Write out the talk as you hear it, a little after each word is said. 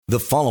The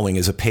following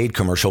is a paid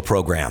commercial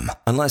program.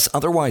 Unless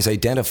otherwise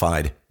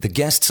identified, the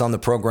guests on the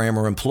program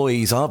are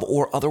employees of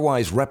or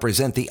otherwise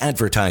represent the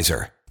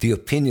advertiser. The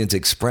opinions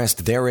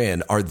expressed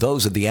therein are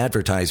those of the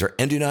advertiser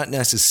and do not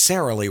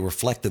necessarily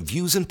reflect the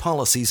views and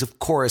policies of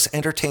Chorus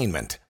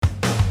Entertainment.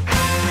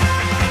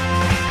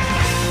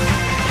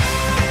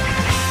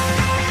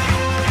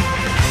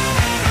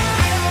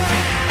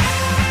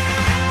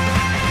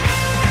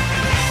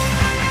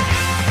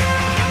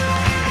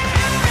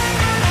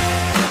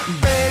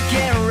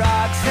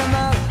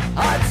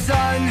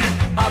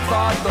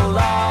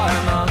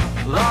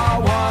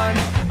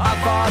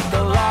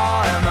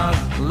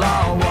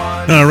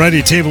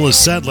 Alrighty, table is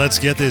set. Let's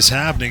get this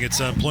happening. It's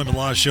an Employment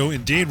Law Show.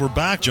 Indeed, we're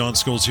back. John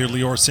Scholes here,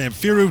 Lior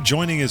Samfiru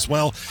joining as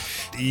well.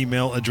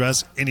 Email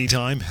address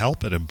anytime,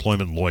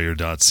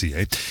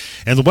 help@employmentlawyer.ca.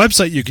 And the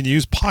website you can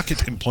use,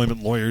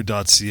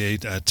 pocketemploymentlawyer.ca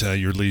at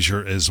your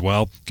leisure as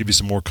well. Give you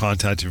some more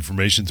contact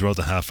information throughout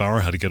the half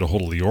hour, how to get a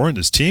hold of Lior and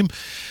his team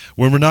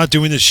when we're not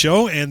doing the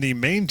show. And the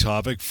main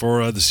topic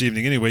for this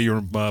evening anyway, your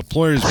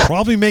employer is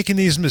probably making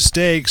these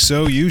mistakes,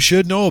 so you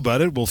should know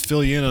about it. We'll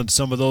fill you in on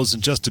some of those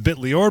in just a bit,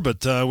 Lior,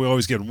 but we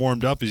always get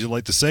warmed up, as you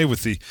like to say,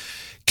 with the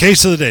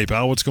case of the day.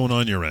 Pal, what's going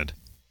on your end?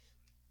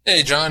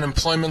 Hey, John,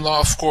 employment law,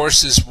 of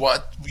course, is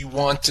what we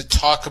want to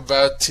talk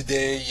about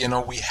today. You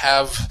know, we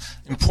have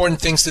important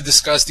things to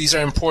discuss. These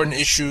are important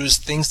issues,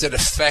 things that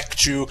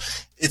affect you.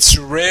 It's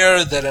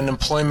rare that an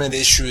employment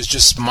issue is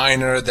just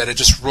minor, that it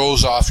just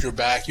rolls off your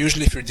back.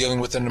 Usually if you're dealing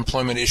with an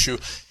employment issue,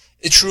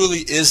 it truly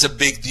is a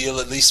big deal,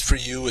 at least for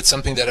you. It's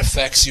something that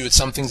affects you. It's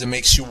something that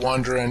makes you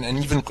wonder and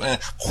even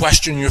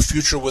question your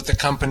future with the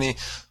company.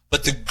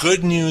 But the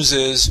good news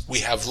is we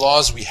have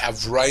laws, we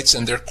have rights,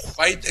 and they're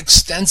quite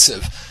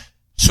extensive.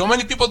 So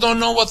many people don't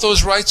know what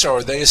those rights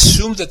are. They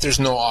assume that there's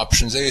no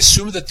options. They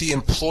assume that the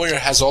employer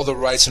has all the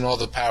rights and all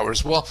the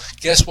powers. Well,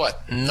 guess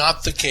what?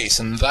 Not the case.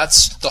 And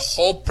that's the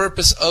whole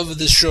purpose of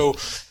the show,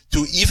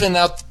 to even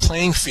out the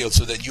playing field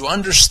so that you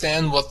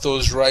understand what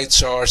those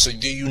rights are, so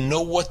that you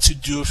know what to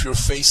do if you're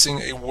facing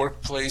a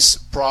workplace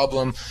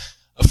problem.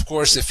 Of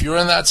course, if you're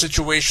in that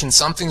situation,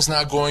 something's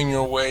not going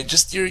your way,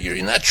 just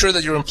you're not sure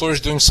that your employer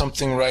is doing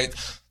something right,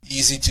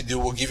 easy to do.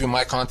 We'll give you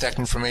my contact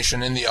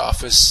information in the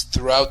office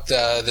throughout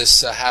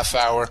this half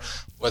hour,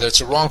 whether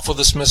it's a wrongful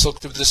dismissal,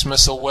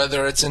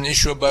 whether it's an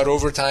issue about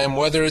overtime,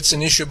 whether it's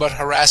an issue about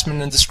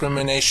harassment and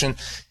discrimination.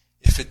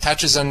 If it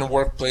touches on the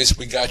workplace,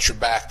 we got your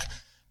back.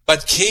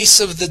 But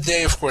case of the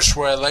day, of course,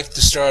 where I like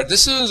to start,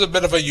 this is a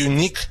bit of a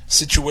unique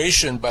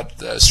situation, but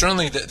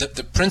certainly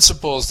the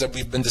principles that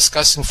we've been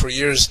discussing for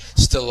years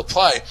still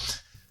apply.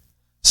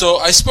 So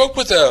I spoke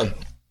with a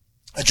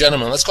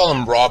gentleman, let's call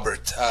him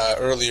Robert,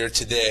 earlier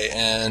today,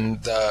 and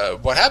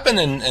what happened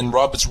in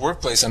Robert's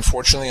workplace,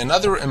 unfortunately,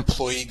 another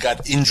employee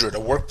got injured, a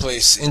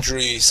workplace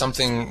injury,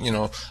 something,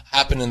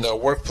 happened in the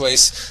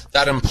workplace.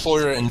 That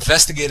employer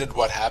investigated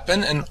what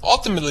happened, and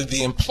ultimately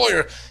the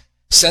employer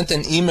sent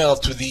an email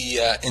to the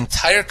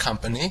entire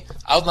company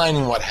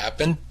outlining what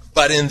happened,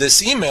 but in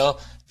this email,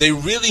 they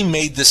really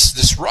made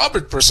this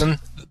Robert person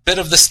a bit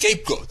of the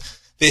scapegoat.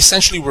 They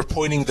essentially were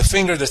pointing the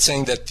finger, that's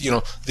saying that,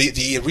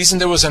 the reason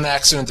there was an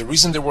accident, the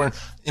reason there weren't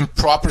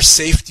improper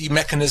safety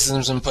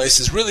mechanisms in place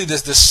is really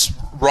this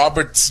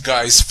Robert's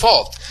guy's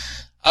fault.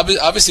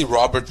 Obviously,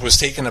 Robert was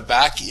taken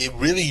aback. It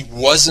really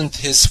wasn't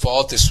his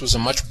fault. This was a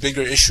much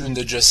bigger issue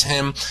than just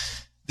him.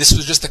 This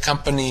was just the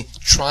company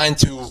trying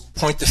to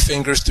point the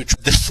fingers to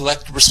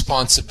deflect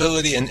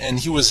responsibility, and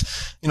he was,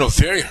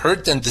 very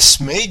hurt and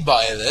dismayed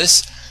by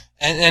this.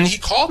 And he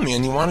called me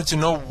and he wanted to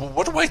know,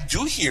 what do I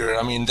do here?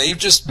 I mean, they've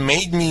just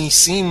made me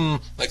seem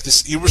like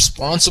this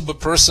irresponsible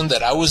person,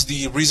 that I was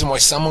the reason why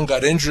someone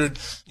got injured.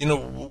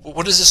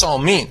 What does this all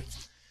mean?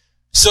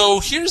 So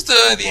here's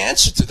the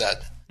answer to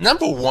that.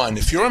 Number one,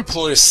 if your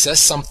employer says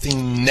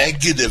something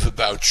negative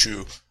about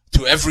you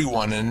to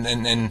everyone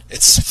and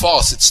it's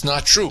false, it's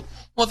not true,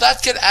 well,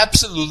 that could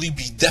absolutely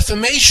be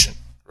defamation,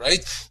 right?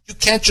 You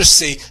can't just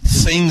say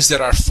things that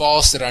are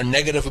false, that are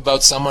negative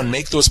about someone,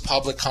 make those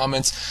public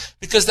comments,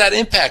 because that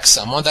impacts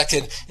someone, that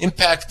could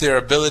impact their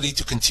ability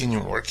to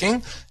continue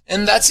working,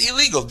 and that's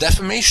illegal,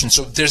 defamation.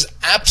 So there's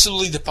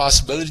absolutely the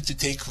possibility to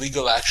take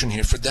legal action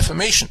here for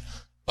defamation.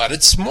 But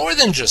it's more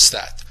than just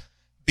that.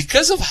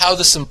 Because of how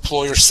this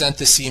employer sent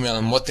this email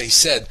and what they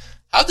said,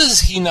 how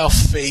does he now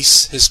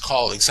face his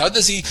colleagues? How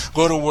does he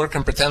go to work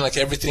and pretend like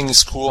everything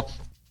is cool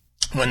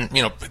when,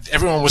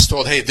 everyone was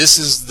told, hey, this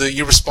is the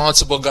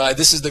irresponsible guy,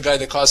 this is the guy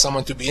that caused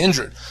someone to be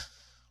injured?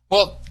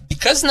 Well,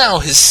 because now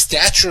his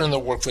stature in the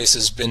workplace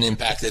has been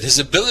impacted, his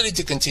ability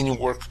to continue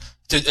work,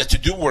 to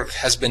do work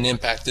has been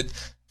impacted,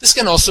 this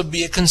can also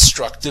be a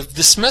constructive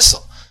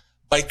dismissal.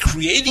 By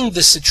creating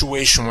this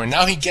situation where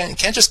now he can't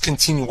just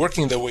continue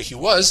working the way he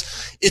was,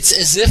 it's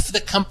as if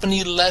the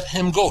company let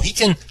him go. He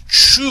can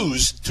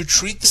choose to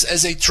treat this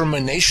as a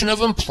termination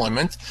of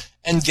employment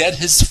and get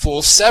his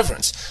full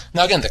severance.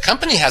 Now again, the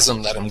company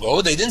hasn't let him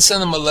go. They didn't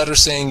send him a letter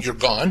saying you're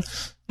gone.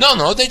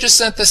 No, they just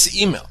sent this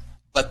email.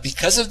 But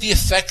because of the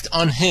effect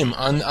on him,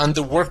 on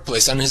the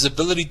workplace, on his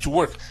ability to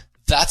work,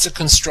 that's a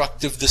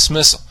constructive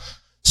dismissal.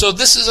 So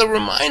this is a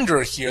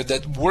reminder here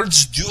that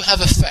words do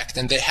have effect,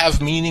 and they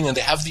have meaning, and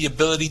they have the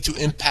ability to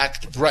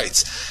impact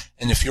rights.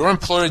 And if your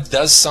employer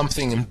does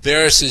something,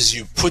 embarrasses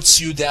you, puts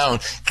you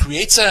down,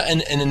 creates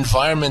an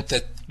environment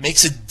that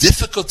makes it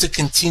difficult to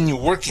continue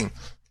working, it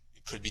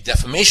could be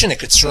defamation, it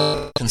could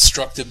be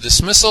constructive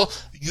dismissal,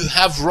 you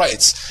have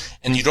rights.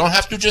 And you don't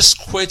have to just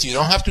quit, you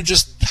don't have to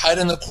just hide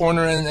in the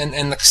corner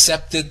and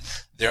accept it.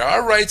 There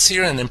are rights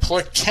here, and an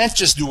employer can't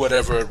just do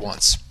whatever it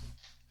wants.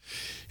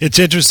 It's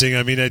interesting.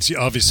 I mean, it's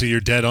obviously you're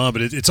dead on,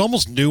 but it's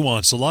almost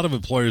nuanced. A lot of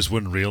employers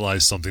wouldn't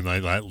realize something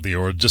like that,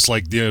 or just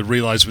like they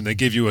realize when they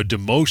give you a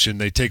demotion,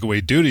 they take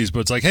away duties, but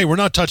it's like, hey, we're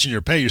not touching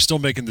your pay. You're still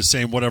making the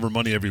same whatever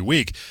money every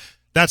week.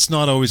 That's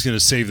not always going to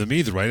save them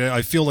either, right?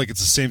 I feel like it's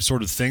the same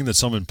sort of thing that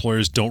some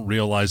employers don't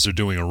realize they're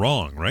doing it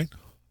wrong, right?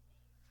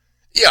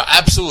 Yeah,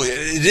 absolutely.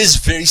 It is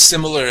very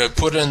similar.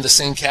 Put it in the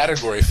same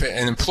category. If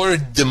an employer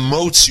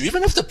demotes you,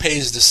 even if the pay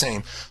is the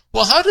same,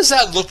 well, how does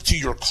that look to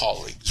your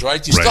colleagues,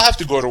 right? You still have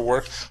to go to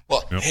work.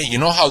 Well, hey, you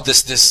know how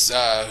this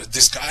guy,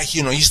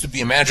 used to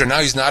be a manager,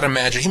 now he's not a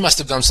manager. He must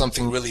have done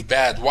something really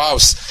bad. Wow,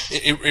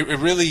 it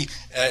really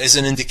is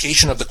an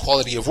indication of the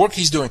quality of work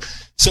he's doing.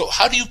 So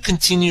how do you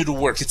continue to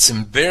work? It's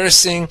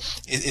embarrassing.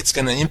 It's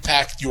going to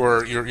impact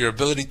your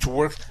ability to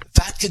work.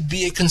 That could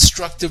be a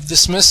constructive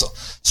dismissal.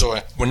 So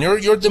when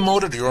you're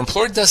demoted, your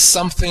employer does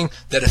something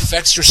that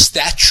affects your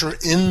stature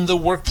in the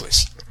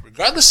workplace,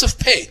 regardless of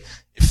pay.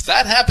 If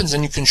that happens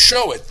and you can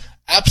show it,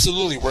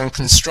 absolutely, we're in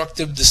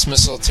constructive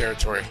dismissal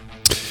territory.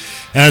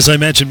 As I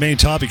mentioned, main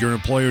topic, your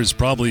employer is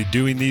probably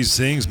doing these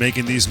things,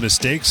 making these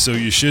mistakes, so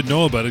you should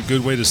know about it.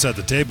 Good way to set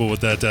the table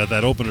with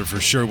that opener for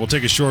sure. We'll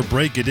take a short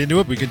break, get into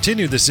it. We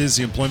continue. This is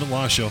the Employment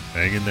Law Show.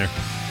 Hang in there.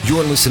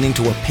 You're listening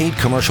to a paid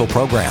commercial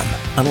program.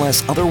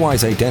 Unless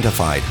otherwise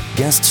identified,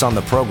 guests on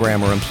the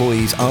program are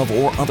employees of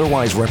or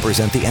otherwise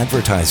represent the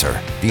advertiser.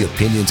 The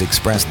opinions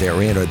expressed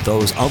therein are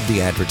those of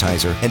the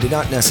advertiser and do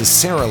not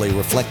necessarily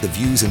reflect the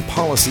views and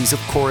policies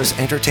of Chorus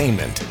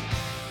Entertainment.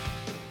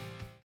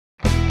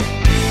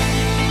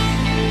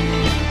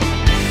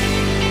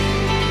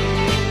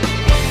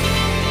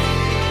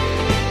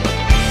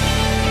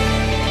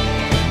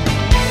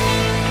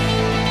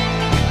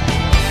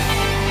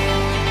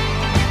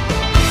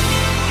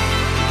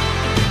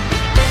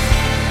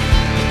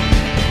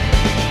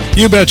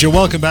 You betcha.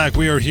 Welcome back.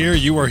 We are here.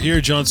 You are here.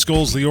 John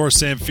Scholes, Lior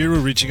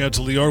Samfiru, reaching out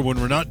to Lior when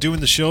we're not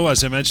doing the show.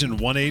 As I mentioned,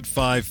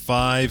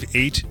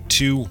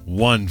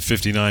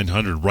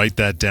 1-855-821-5900. Write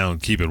that down.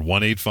 Keep it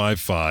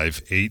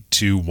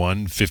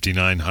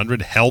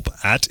 1-855-821-5900.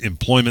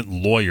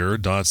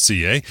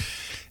 help@employmentlawyer.ca.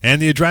 And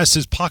the address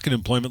is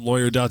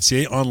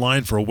pocketemploymentlawyer.ca,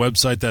 online for a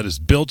website that is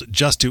built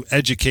just to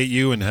educate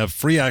you and have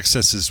free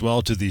access as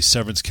well to the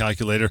severance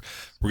calculator.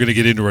 We're going to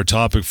get into our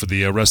topic for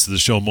the rest of the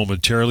show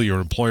momentarily. Your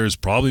employer is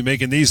probably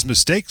making these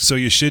mistakes, so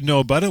you should know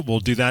about it.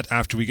 We'll do that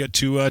after we get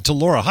to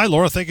Laura. Hi,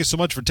 Laura. Thank you so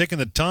much for taking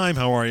the time.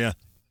 How are you?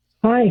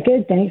 Hi,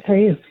 good. Thanks. How are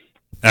you?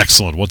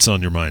 Excellent. What's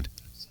on your mind?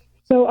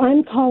 So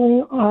I'm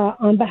calling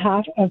on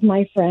behalf of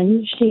my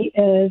friend. She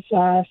is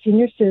a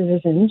senior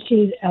citizen.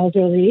 She's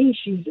elderly.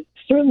 She's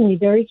certainly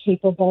very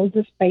capable,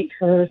 despite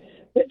her,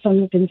 what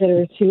some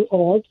consider too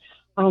old.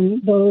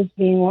 Those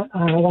being one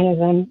of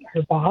them,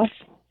 her boss.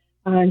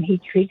 He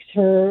treats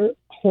her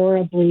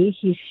horribly.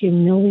 He's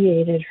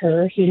humiliated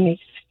her. He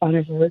makes fun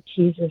of her,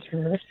 teases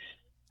her.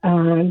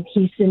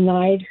 He's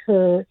denied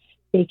her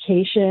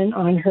vacation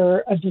on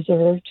her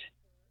observed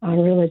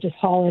religious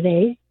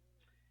holiday.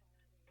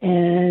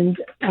 And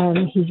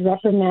he's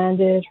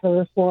reprimanded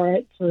her for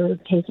it, for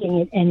taking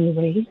it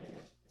anyway.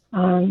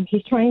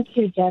 He's trying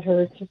to get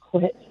her to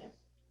quit.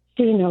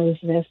 She knows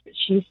this, but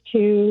she's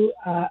too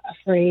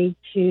afraid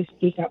to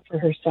speak up for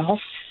herself.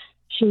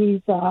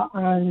 She's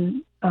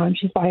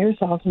she's by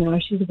herself now.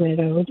 She's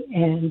widowed,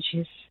 and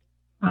she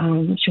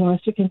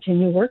wants to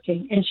continue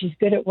working, and she's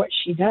good at what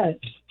she does.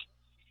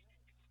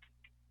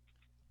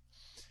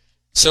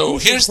 So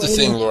here's the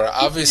thing, Laura.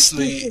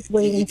 Obviously,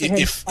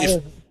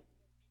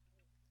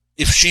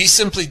 if she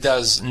simply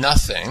does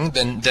nothing,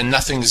 then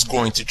nothing is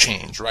going to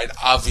change, right?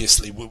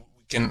 Obviously, we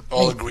can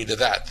all agree to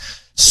that.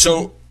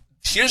 So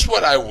here's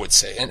what I would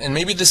say, and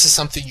maybe this is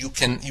something you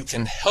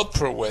can help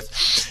her with.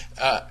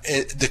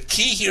 The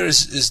key here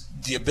is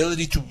the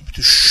ability to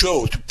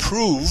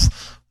prove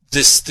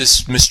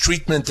this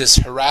mistreatment, this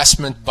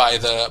harassment by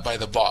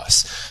the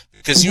boss.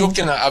 Because you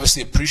can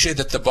obviously appreciate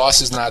that the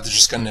boss is not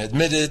just going to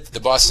admit it.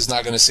 The boss is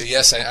not going to say,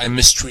 yes, I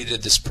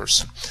mistreated this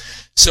person.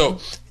 So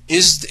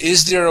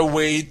is there a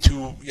way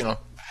to,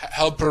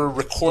 help her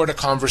record a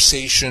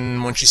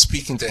conversation when she's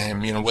speaking to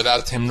him,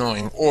 without him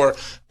knowing? Or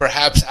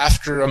perhaps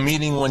after a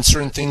meeting when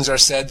certain things are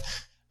said,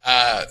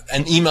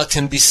 an email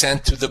can be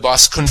sent to the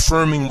boss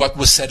confirming what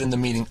was said in the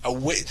meeting.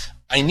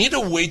 I need a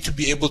way to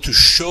be able to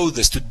show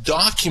this, to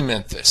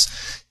document this.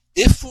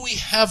 If we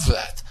have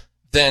that,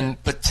 then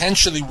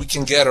potentially we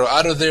can get her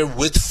out of there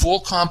with full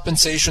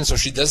compensation so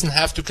she doesn't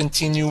have to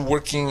continue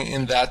working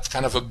in that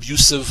kind of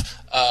abusive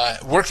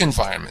work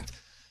environment.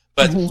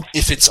 But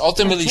if it's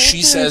ultimately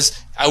she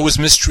says, I was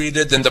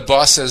mistreated, and the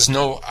boss says,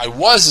 no, I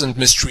wasn't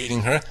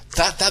mistreating her,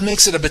 that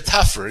makes it a bit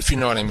tougher, if you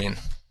know what I mean.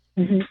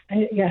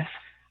 Yes.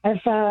 I've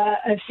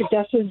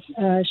suggested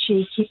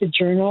she keep a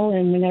journal,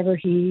 and whenever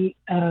he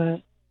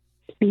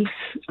speaks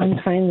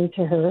unkindly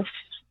to her,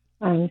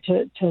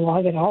 to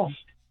log it all.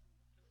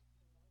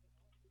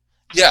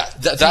 Yeah,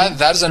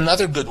 that is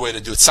another good way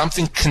to do it.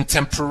 Something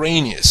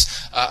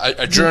contemporaneous,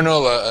 a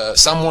journal,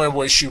 somewhere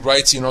where she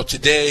writes,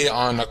 today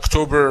on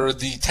October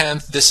the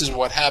 10th, this is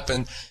what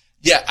happened.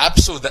 Yeah,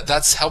 absolutely,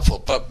 that's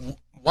helpful. But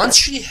once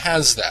she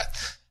has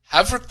that,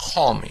 have her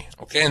call me,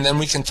 okay? And then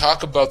we can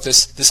talk about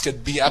this. This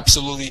could be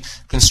absolutely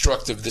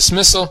constructive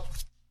dismissal.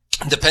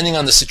 Depending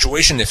on the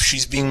situation, if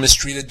she's being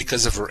mistreated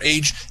because of her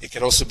age, it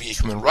could also be a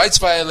human rights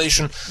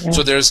violation. Yeah.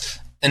 So there's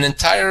an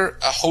entire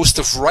host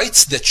of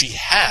rights that she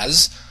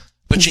has,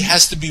 but she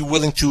has to be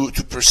willing to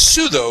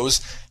pursue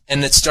those,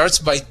 and it starts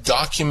by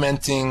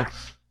documenting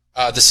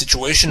the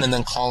situation and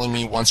then calling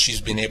me once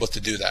she's been able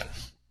to do that.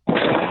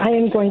 I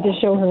am going to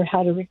show her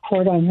how to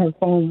record on her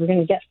phone. We're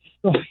going to get this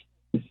going.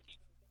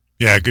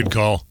 Yeah, good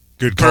call.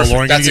 Good call, Perfect.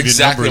 Lauren. That's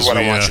exactly what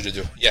I want you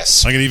to do.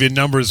 Yes. I'm going to give you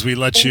numbers. We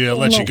let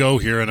you go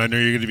here, and I know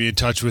you're going to be in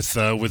touch with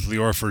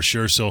Lior for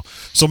sure. So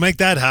make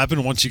that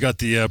happen once you got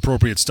the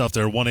appropriate stuff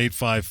there.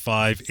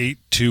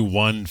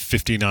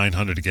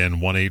 1-855-821-5900.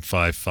 Again,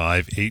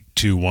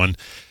 1-855-821-5900.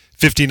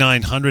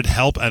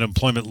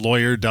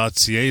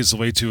 help@employmentlawyer.ca is the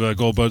way to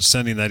go about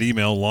sending that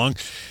email along.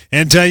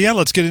 And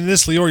let's get into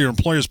this. Lior, your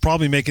employer's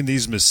probably making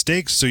these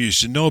mistakes, so you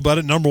should know about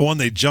it. Number one,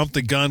 they jumped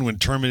the gun when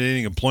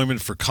terminating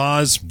employment for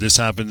cause. This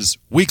happens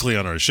weekly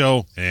on our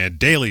show and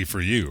daily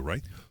for you,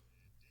 right?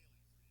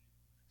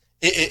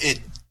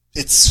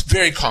 It's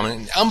very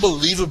common,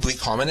 unbelievably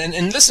common.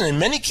 And listen, in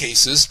many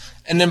cases,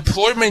 an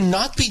employer may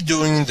not be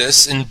doing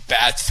this in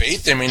bad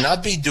faith. They may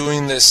not be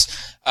doing this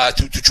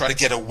to try to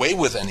get away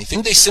with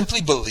anything. They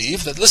simply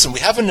believe that, listen, we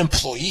have an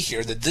employee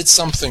here that did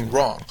something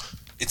wrong.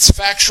 It's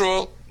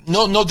factual,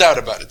 no doubt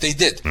about it. They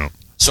did. No.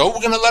 So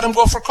we're going to let them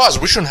go for cause.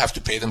 We shouldn't have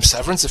to pay them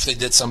severance if they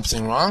did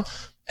something wrong.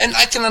 And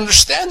I can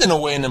understand, in a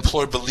way, an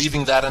employer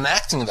believing that and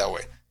acting that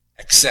way.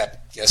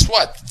 Except, guess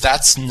what?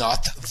 That's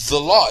not the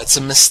law. It's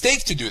a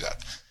mistake to do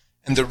that.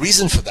 And the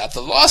reason for that,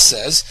 the law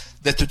says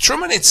that to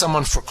terminate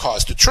someone for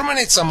cause, to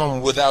terminate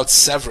someone without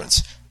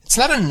severance, it's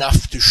not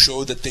enough to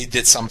show that they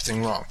did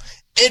something wrong.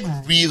 It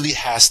really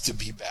has to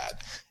be bad.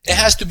 It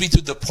has to be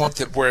to the point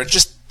that where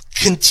just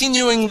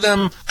continuing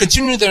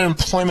their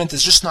employment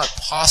is just not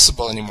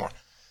possible anymore.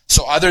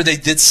 So either they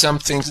did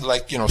something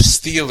like,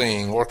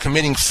 stealing or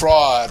committing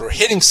fraud or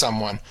hitting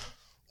someone,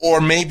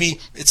 or maybe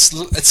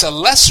it's a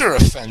lesser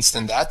offense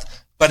than that,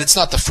 but it's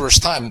not the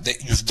first time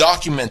that you've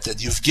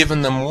documented, you've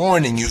given them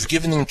warning, you've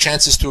given them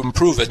chances to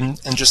improve it,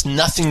 and just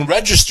nothing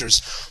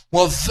registers.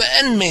 Well,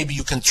 then maybe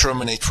you can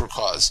terminate for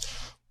cause.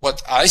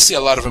 What I see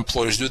a lot of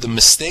employers do, the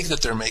mistake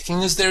that they're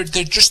making, is they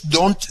just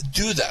don't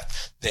do that.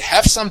 They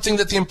have something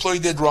that the employee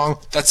did wrong,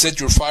 that's it,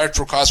 you're fired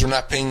for cause, we're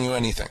not paying you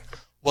anything.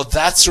 Well,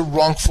 that's a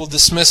wrongful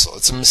dismissal.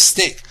 It's a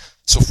mistake.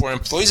 So for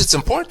employees, it's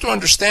important to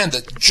understand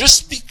that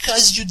just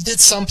because you did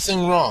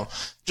something wrong,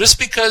 just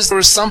because there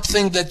was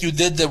something that you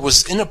did that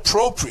was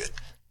inappropriate,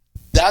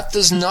 that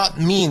does not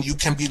mean you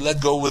can be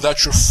let go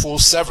without your full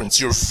severance.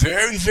 You're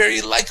very,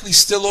 very likely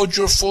still owed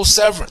your full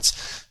severance.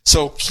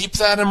 So keep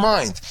that in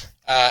mind.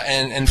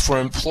 And for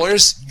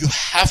employers, you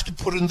have to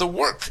put in the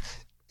work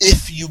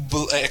if you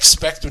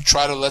expect to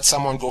try to let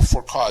someone go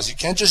for cause. You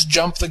can't just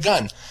jump the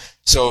gun.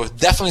 So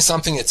definitely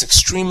something that's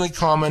extremely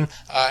common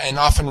and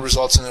often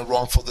results in a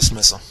wrongful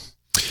dismissal.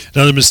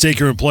 Another mistake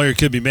your employer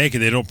could be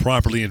making, they don't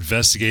properly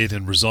investigate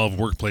and resolve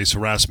workplace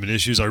harassment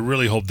issues. I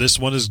really hope this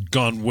one has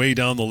gone way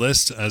down the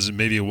list, as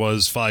maybe it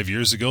was 5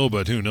 years ago,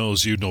 but who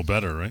knows? You'd know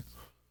better, right?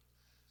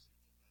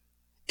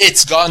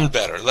 It's gotten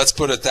better. Let's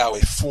put it that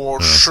way,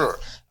 for sure.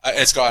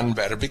 It's gotten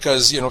better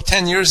because,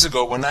 10 years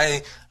ago when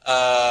I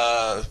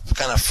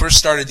kind of first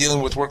started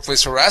dealing with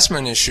workplace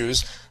harassment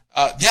issues,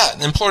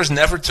 employers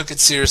never took it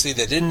seriously.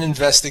 They didn't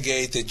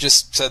investigate. They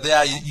just said,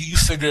 you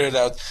figure it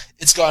out.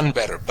 It's gotten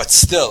better. But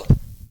still,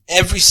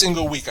 every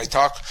single week I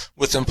talk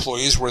with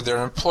employees where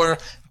their employer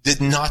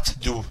did not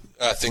do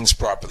things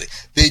properly.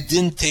 They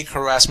didn't take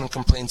harassment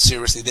complaints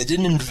seriously. They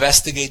didn't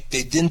investigate.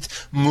 They didn't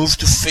move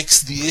to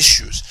fix the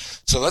issues.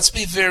 So let's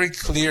be very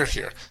clear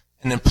here.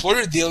 An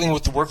employer dealing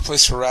with the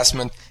workplace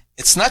harassment,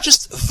 it's not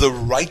just the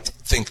right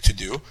thing to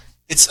do.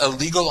 It's a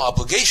legal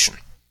obligation.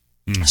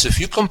 So if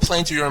you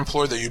complain to your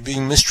employer that you're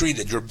being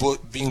mistreated, you're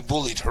being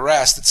bullied,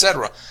 harassed,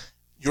 etc.,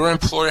 your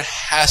employer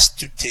has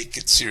to take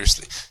it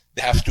seriously.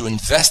 They have to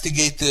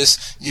investigate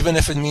this, even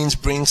if it means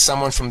bringing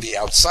someone from the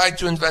outside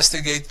to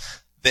investigate.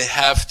 They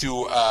have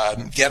to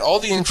get all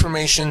the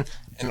information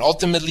and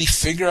ultimately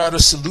figure out a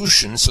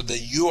solution so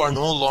that you are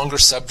no longer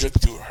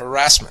subject to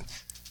harassment.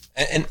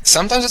 And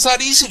sometimes it's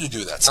not easy to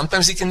do that.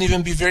 Sometimes it can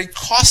even be very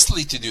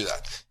costly to do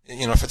that,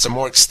 if it's a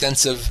more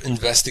extensive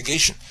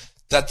investigation.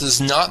 That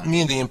does not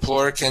mean the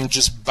employer can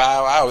just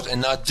bow out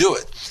and not do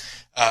it.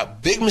 A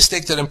big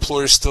mistake that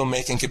employers still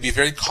make and can be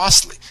very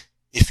costly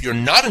If you're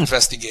not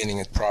investigating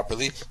it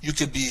properly, you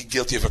could be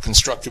guilty of a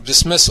constructive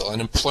dismissal,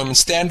 an employment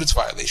standards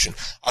violation,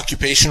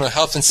 occupational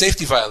health and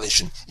safety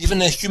violation,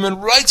 even a human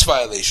rights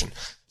violation.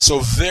 So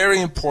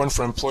very important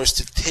for employers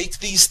to take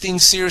these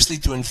things seriously,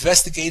 to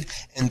investigate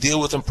and deal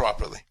with them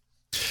properly.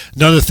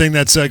 Another thing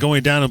that's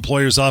going down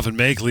employers often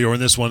make, Lior,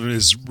 and this one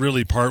is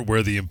really part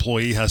where the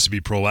employee has to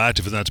be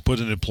proactive, and that's put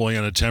an employee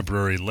on a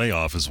temporary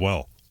layoff as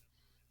well.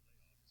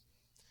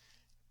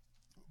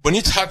 When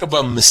you talk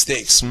about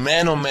mistakes,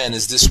 man, oh man,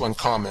 is this one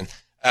common.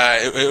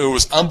 It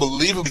was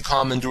unbelievably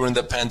common during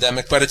the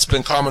pandemic, but it's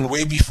been common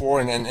way before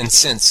and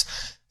since.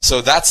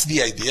 So that's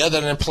the idea,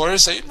 that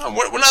employers say, no,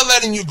 we're not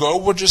letting you go.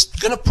 We're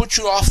just going to put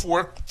you off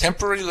work,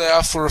 temporary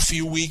layoff for a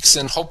few weeks,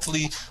 and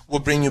hopefully we'll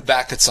bring you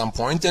back at some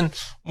point. And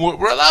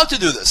we're allowed to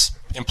do this,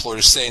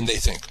 employers say and they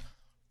think.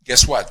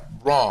 Guess what?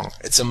 Wrong.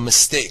 It's a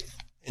mistake.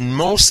 In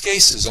most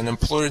cases, an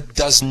employer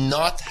does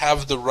not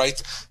have the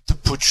right to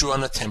put you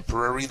on a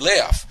temporary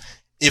layoff.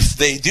 If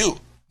they do,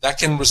 that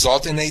can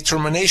result in a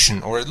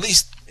termination, or at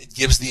least it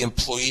gives the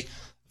employee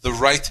the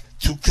right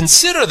to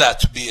consider that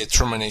to be a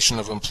termination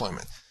of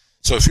employment.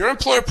 So if your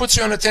employer puts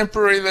you on a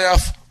temporary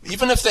layoff,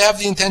 even if they have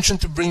the intention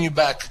to bring you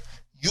back,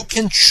 you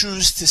can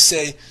choose to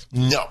say,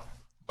 no,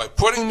 by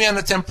putting me on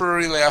a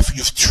temporary layoff,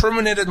 you've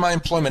terminated my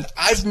employment.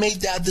 I've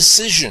made that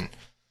decision.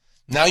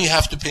 Now you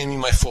have to pay me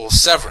my full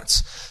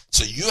severance.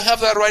 So you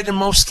have that right in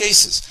most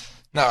cases.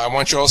 Now, I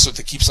want you also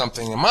to keep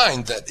something in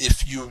mind, that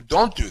if you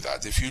don't do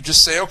that, if you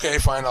just say, okay,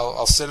 fine,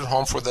 I'll sit at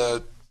home for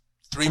the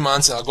 3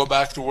 months and I'll go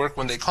back to work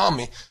when they call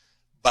me,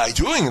 by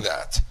doing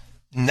that,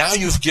 now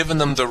you've given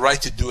them the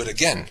right to do it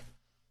again.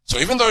 So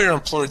even though your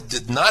employer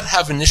did not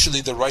have initially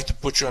the right to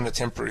put you on a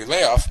temporary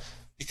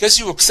layoff, because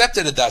you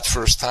accepted it that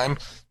first time,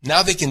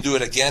 now they can do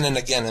it again and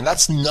again, and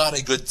that's not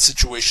a good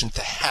situation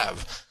to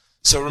have.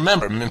 So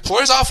remember,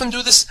 employers often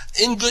do this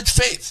in good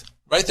faith,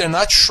 right? They're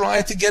not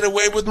trying to get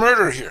away with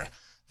murder here.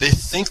 They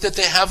think that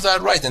they have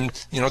that right, and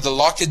the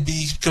law could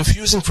be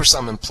confusing for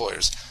some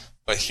employers.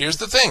 But here's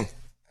the thing: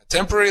 a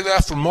temporary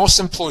layoff for most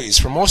employees,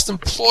 for most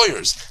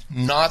employers,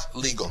 not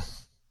legal.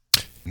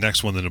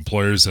 Next one, that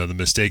employers, the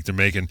mistake they're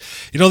making,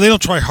 they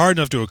don't try hard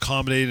enough to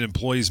accommodate an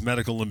employee's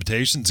medical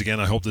limitations.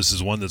 Again, I hope this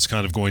is one that's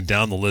kind of going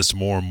down the list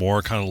more and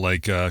more, kind of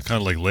like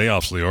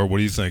layoffs, Lior. What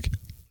do you think?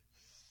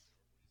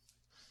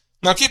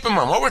 Now, keep in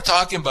mind, what we're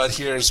talking about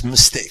here is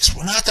mistakes.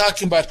 We're not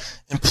talking about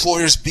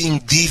employers being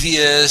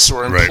devious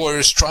or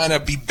employers trying to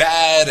be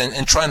bad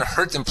and trying to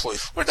hurt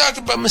employees. We're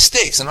talking about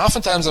mistakes, and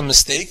oftentimes a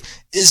mistake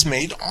is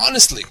made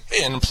honestly.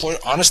 Hey, an employer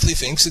honestly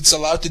thinks it's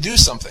allowed to do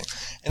something.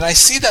 And I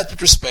see that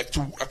with respect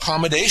to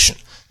accommodation.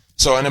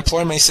 So an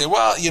employer may say,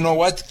 well, you know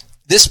what?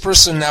 This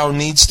person now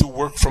needs to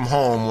work from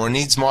home or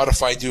needs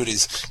modified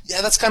duties.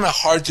 Yeah, that's kind of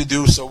hard to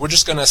do, so we're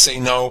just going to say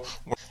no.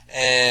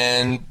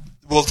 And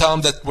we'll tell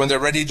them that when they're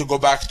ready to go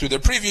back to their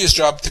previous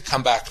job, to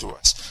come back to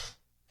us.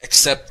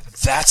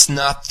 Except that's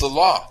not the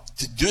law.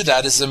 To do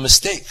that is a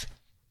mistake.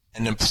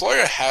 An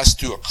employer has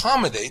to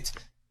accommodate,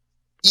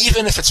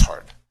 even if it's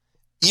hard,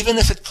 even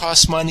if it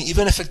costs money,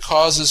 even if it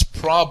causes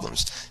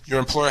problems. Your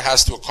employer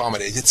has to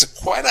accommodate. It's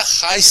quite a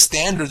high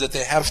standard that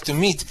they have to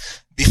meet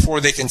before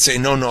they can say,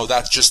 no,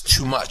 that's just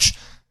too much.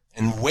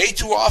 And way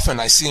too often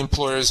I see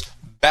employers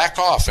back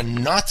off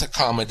and not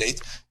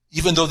accommodate,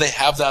 even though they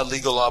have that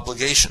legal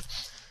obligation.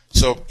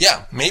 So,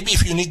 yeah, maybe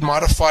if you need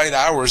modified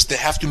hours, they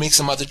have to make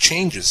some other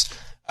changes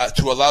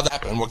to allow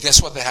that to happen. Well,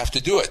 guess what? They have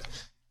to do it.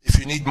 If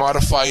you need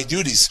modified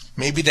duties,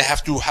 maybe they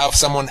have to have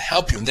someone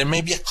help you, and there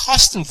may be a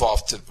cost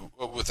involved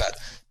with that.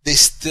 They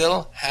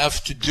still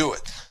have to do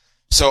it.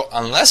 So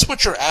unless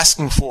what you're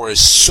asking for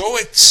is so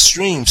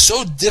extreme,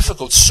 so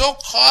difficult, so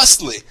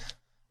costly,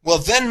 well,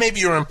 then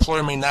maybe your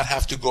employer may not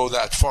have to go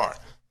that far.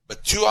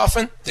 But too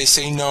often, they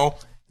say no.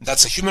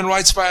 That's a human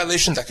rights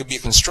violation. That could be a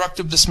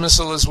constructive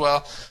dismissal as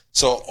well.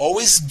 So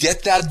always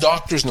get that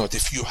doctor's note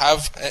if you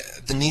have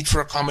the need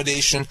for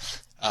accommodation,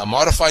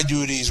 modify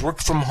duties, work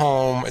from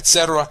home,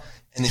 etc.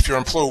 And if your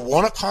employer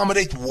won't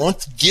accommodate,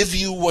 won't give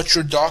you what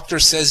your doctor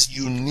says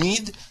you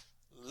need,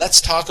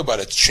 let's talk about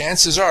it.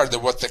 Chances are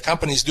that what the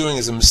company is doing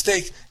is a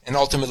mistake and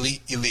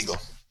ultimately illegal.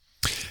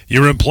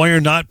 Your employer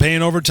not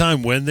paying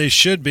overtime when they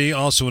should be,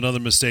 also another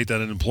mistake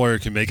that an employer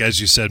can make. As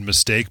you said,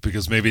 mistake,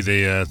 because maybe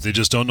they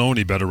just don't know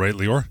any better, right,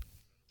 Lior?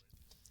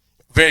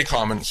 Very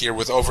common here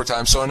with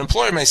overtime. So an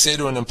employer may say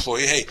to an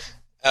employee, hey,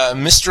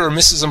 Mr. or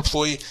Mrs.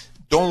 Employee,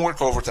 don't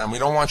work overtime. We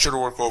don't want you to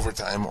work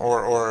overtime,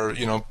 or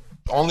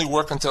only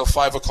work until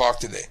 5 o'clock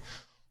today.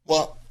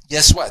 Well,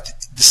 guess what?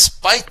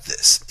 Despite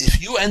this,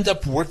 if you end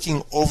up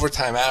working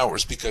overtime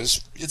hours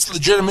because it's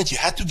legitimate, you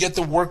had to get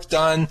the work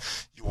done,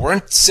 you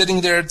weren't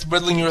sitting there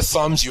twiddling your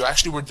thumbs, you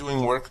actually were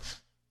doing work,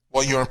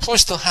 well, your employer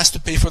still has to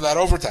pay for that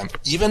overtime,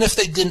 even if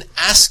they didn't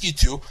ask you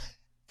to,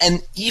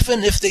 and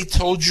even if they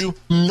told you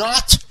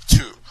not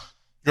to.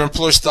 Your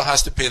employer still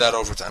has to pay that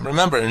overtime.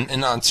 Remember,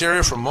 in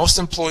Ontario, for most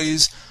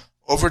employees,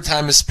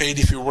 overtime is paid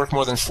if you work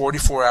more than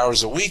 44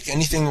 hours a week.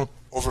 Anything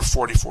over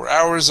 44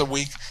 hours a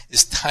week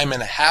is time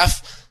and a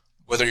half.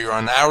 Whether you're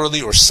on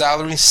hourly or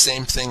salary,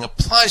 same thing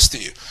applies to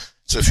you.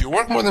 So if you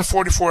work more than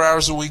 44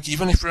 hours a week,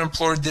 even if your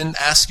employer didn't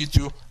ask you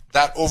to,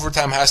 that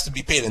overtime has to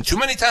be paid. And too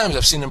many times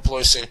I've seen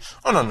employees say,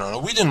 oh, no,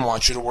 we didn't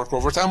want you to work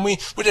overtime. We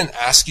didn't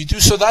ask you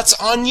to, so that's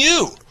on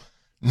you.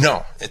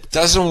 No, it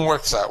doesn't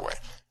work that way.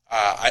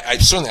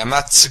 I'm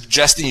not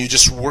suggesting you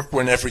just work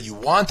whenever you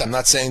want. I'm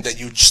not saying that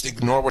you just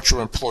ignore what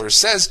your employer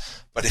says.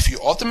 But if you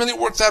ultimately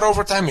work that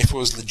overtime, if it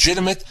was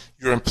legitimate,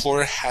 your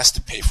employer has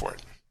to pay for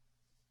it.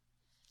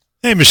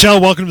 Hey,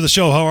 Michelle, welcome to the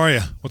show. How are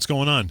you? What's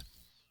going on?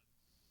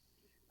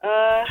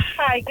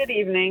 Hi, good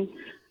evening.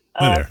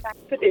 Hi there.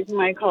 Thanks for taking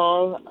my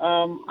call.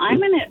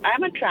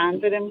 I'm a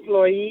transit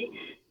employee,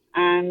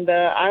 and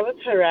I was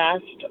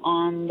harassed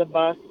on the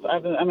bus.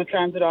 I'm a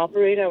transit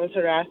operator. I was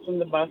harassed on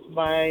the bus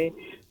by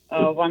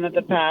one of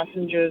the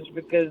passengers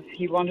because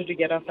he wanted to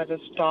get off at a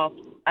stop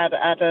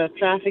at a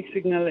traffic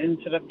signal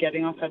instead of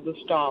getting off at the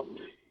stop,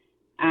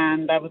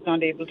 and I was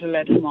not able to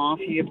let him off.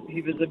 He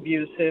was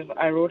abusive.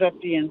 I wrote up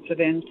the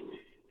incident.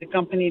 The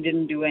company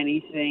didn't do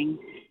anything.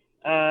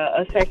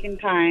 A second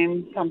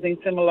time, something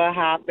similar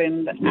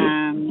happened,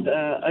 and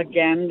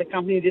again, the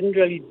company didn't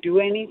really do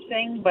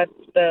anything, but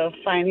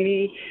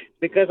finally,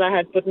 because I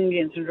had put in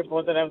the incident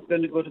report that I was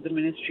going to go to the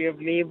Ministry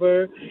of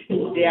Labor,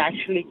 they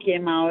actually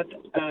came out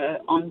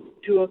on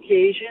 2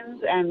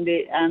 occasions, and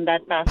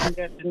that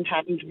passenger didn't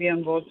happen to be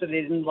on board, so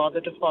they didn't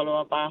bother to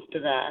follow up after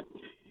that.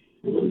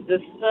 The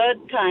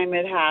third time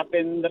it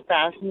happened, the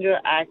passenger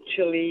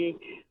actually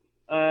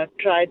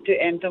tried to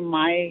enter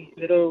my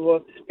little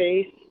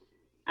workspace,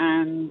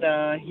 and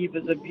he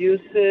was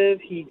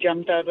abusive. He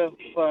jumped out of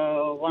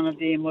one of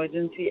the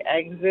emergency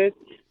exits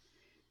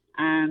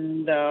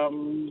and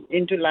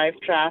into live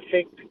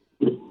traffic.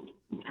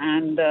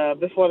 And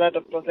before that,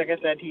 of course, like I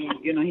said,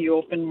 he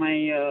opened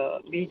my.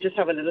 We just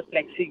have a little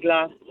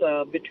plexiglass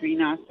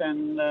between us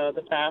and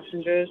the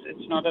passengers.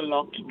 It's not a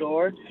locked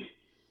door.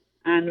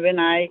 And when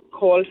I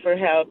called for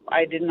help,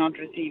 I did not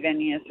receive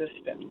any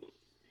assistance.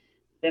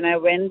 Then I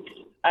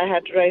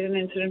had to write an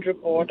incident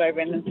report. I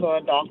went and saw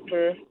a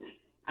doctor,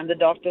 and the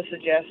doctor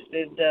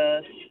suggested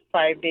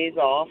 5 days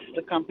off.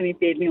 The company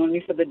paid me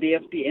only for the day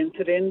of the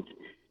incident,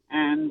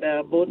 and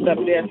both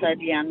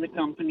WSID and the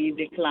company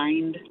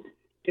declined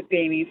to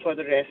pay me for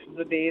the rest of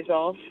the days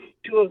off.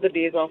 2 of the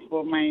days off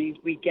were my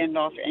weekend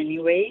off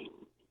anyway.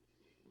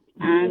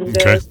 And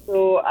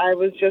so I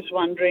was just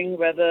wondering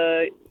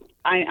whether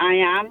I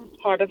am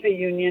part of a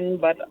union,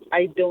 but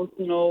I don't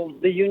know.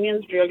 The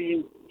unions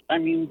really,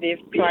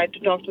 they've tried to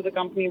talk to the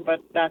company,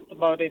 but that's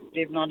about it.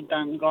 They've not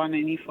gone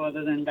any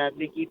further than that.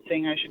 They keep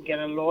saying I should get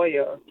a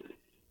lawyer.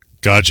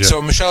 Gotcha. So,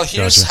 Michelle,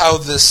 here's how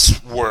this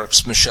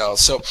works, Michelle.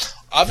 So,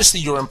 obviously,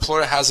 your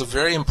employer has a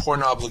very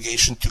important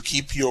obligation to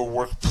keep your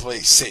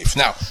workplace safe.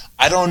 Now,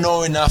 I don't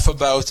know enough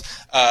about,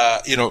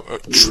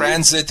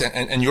 transit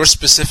and your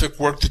specific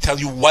work to tell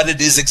you what it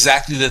is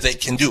exactly that they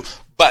can do.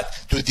 But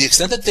to the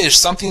extent that there's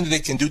something that they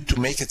can do to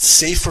make it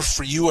safer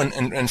for you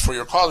and for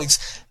your colleagues,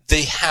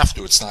 they have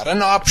to. It's not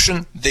an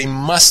option. They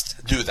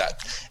must do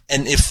that.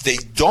 And if they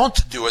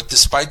don't do it,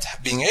 despite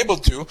being able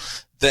to,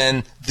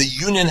 then the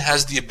union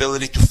has the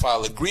ability to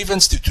file a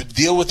grievance to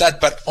deal with that,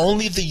 but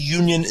only the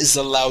union is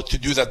allowed to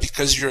do that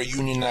because you're a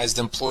unionized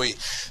employee.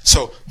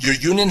 So your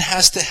union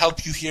has to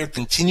help you here,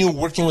 continue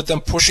working with them,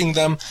 pushing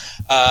them,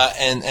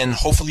 and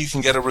hopefully you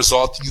can get a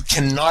result. You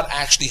cannot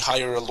actually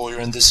hire a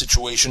lawyer in this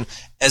situation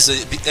as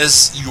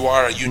you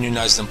are a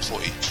unionized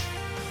employee.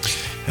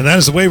 And that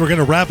is the way we're going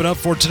to wrap it up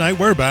for tonight.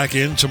 We're back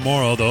in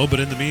tomorrow, though. But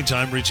in the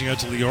meantime, reaching out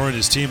to Lior and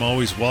his team,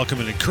 always welcome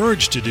and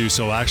encouraged to do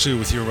so, actually,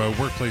 with your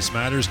workplace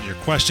matters and your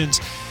questions.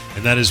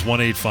 And that is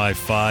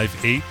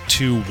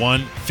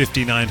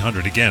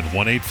 1-855-821-5900. Again,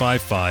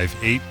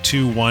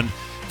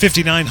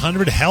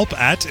 1-855-821-5900. Help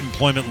at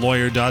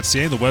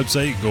employmentlawyer.ca. The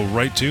website you can go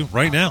right to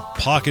right now,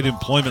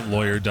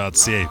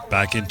 pocketemploymentlawyer.ca.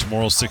 Back in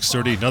tomorrow,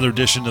 6:30. Another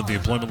edition of the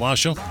Employment Law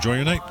Show. Enjoy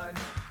your night.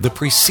 The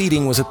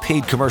preceding was a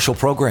paid commercial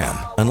program.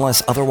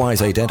 Unless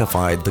otherwise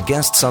identified, the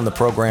guests on the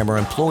program are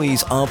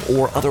employees of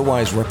or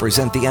otherwise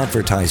represent the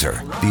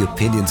advertiser. The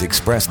opinions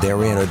expressed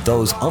therein are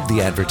those of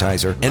the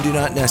advertiser and do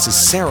not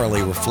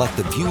necessarily reflect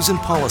the views and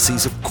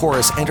policies of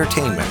Chorus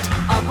Entertainment.